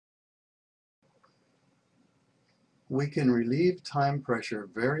We can relieve time pressure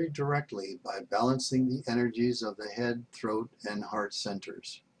very directly by balancing the energies of the head, throat, and heart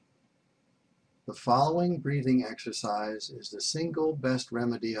centers. The following breathing exercise is the single best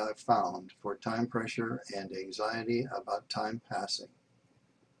remedy I've found for time pressure and anxiety about time passing.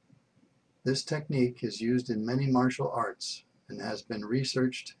 This technique is used in many martial arts and has been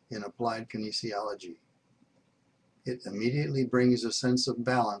researched in applied kinesiology. It immediately brings a sense of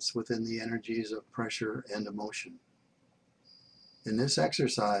balance within the energies of pressure and emotion. In this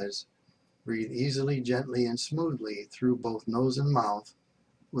exercise, breathe easily, gently, and smoothly through both nose and mouth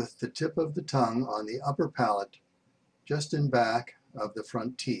with the tip of the tongue on the upper palate, just in back of the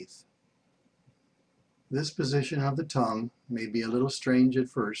front teeth. This position of the tongue may be a little strange at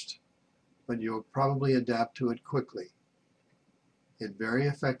first, but you'll probably adapt to it quickly. It very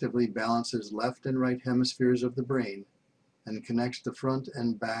effectively balances left and right hemispheres of the brain and connects the front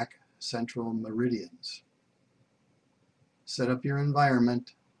and back central meridians. Set up your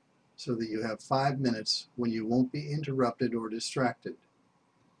environment so that you have 5 minutes when you won't be interrupted or distracted.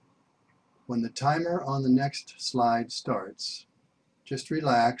 When the timer on the next slide starts, just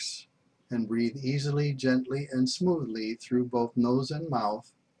relax and breathe easily, gently, and smoothly through both nose and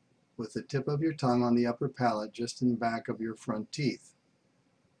mouth with the tip of your tongue on the upper palate just in back of your front teeth.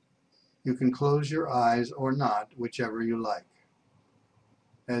 You can close your eyes or not, whichever you like.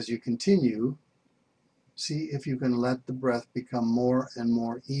 As you continue, see if you can let the breath become more and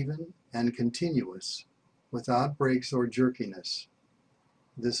more even and continuous without breaks or jerkiness.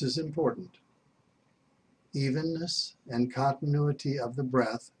 This is important. Evenness and continuity of the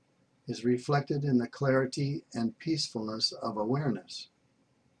breath is reflected in the clarity and peacefulness of awareness.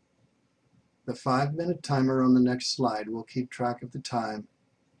 The 5-minute timer on the next slide will keep track of the time,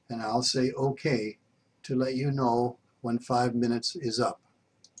 and I'll say OK to let you know when 5 minutes is up.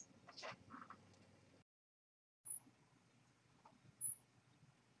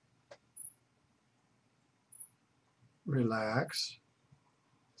 Relax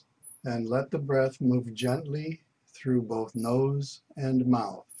and let the breath move gently through both nose and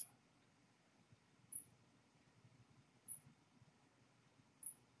mouth.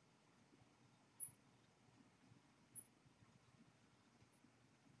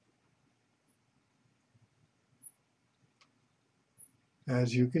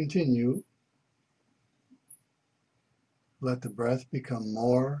 As you continue, let the breath become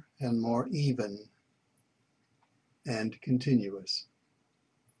more and more even and continuous.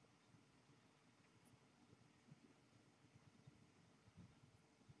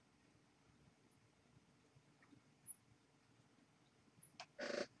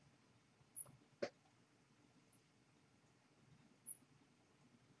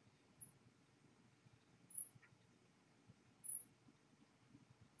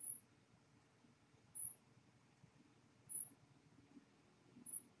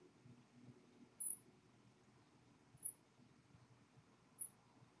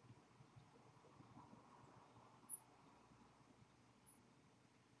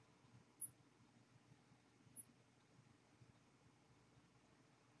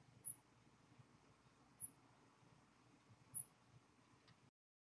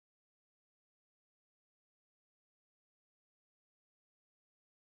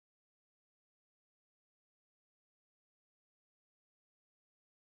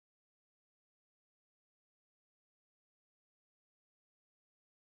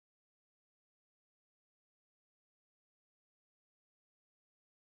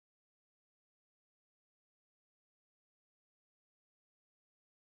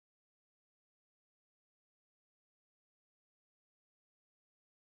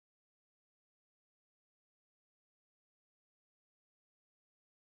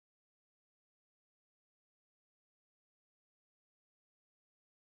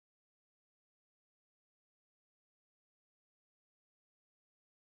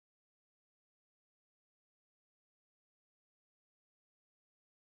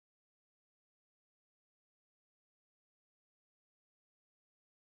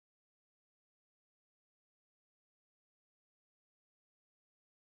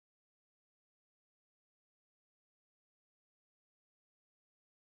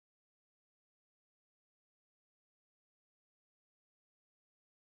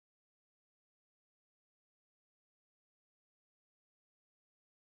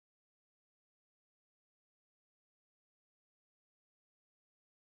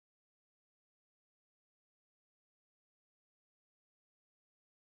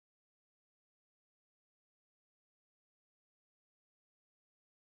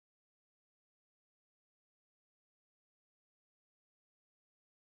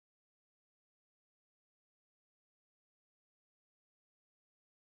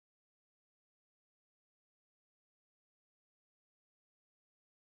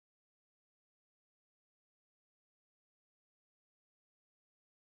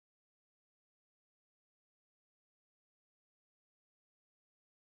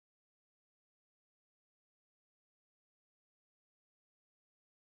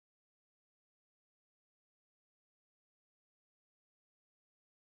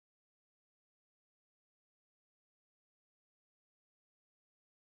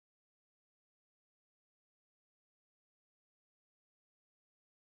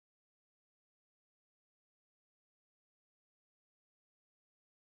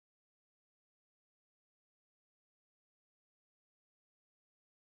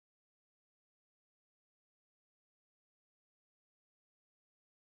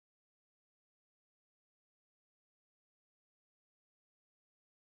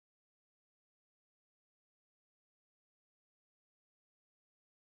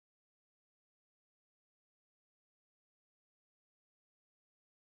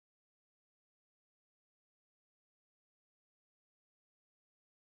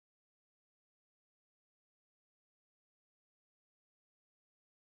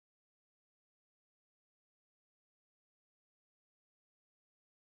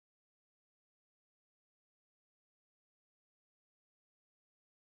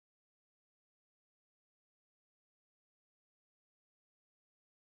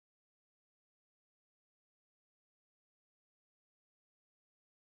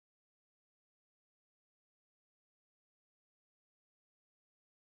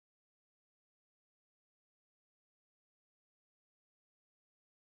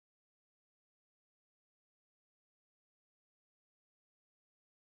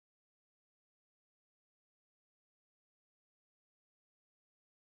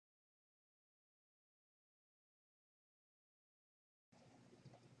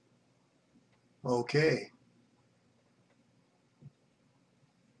 Okay.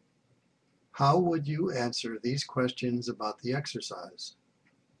 How would you answer these questions about the exercise?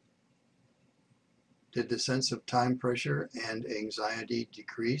 Did the sense of time pressure and anxiety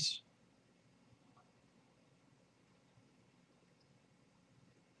decrease?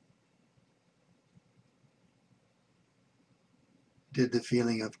 Did the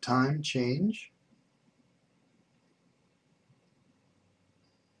feeling of time change?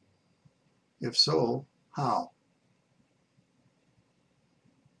 If so, how?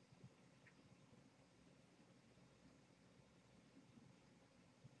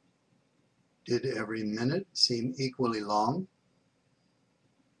 Did every minute seem equally long?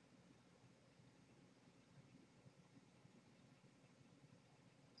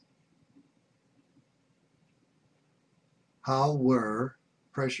 How were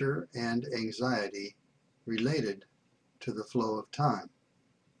pressure and anxiety related to the flow of time?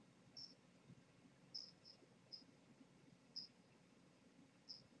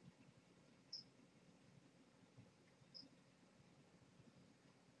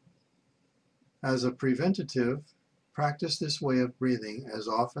 As a preventative, practice this way of breathing as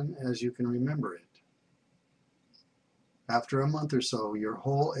often as you can remember it. After a month or so, your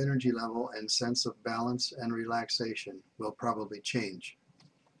whole energy level and sense of balance and relaxation will probably change.